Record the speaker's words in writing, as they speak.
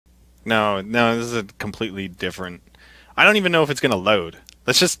No, no, this is a completely different. I don't even know if it's gonna load.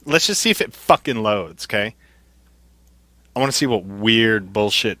 Let's just see if it fucking loads, okay? I want to see what weird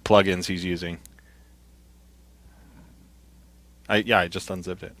bullshit plugins he's using. I just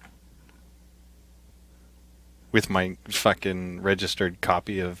unzipped it with my fucking registered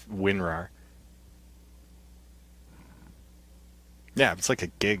copy of WinRAR. Yeah, it's like a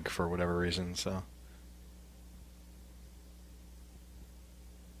gig for whatever reason, so.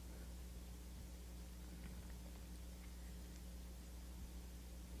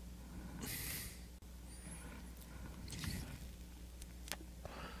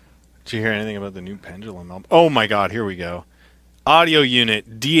 Did you hear anything about the new Pendulum album? Oh my god, here we go. Audio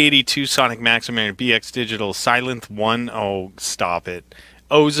unit, D82 Sonic Maximator, BX Digital, Silent 1. Oh, stop it.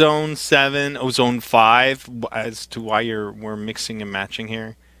 Ozone 7, Ozone 5, as to why we're mixing and matching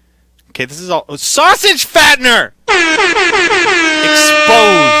here. Okay, this is all sausage fattener!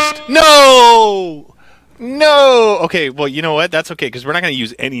 Exposed. No! No! Okay, well, you know what? That's okay, because we're not going to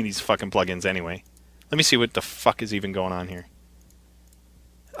use any of these fucking plugins anyway. Let me see what the fuck is even going on here.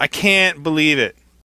 I can't believe it.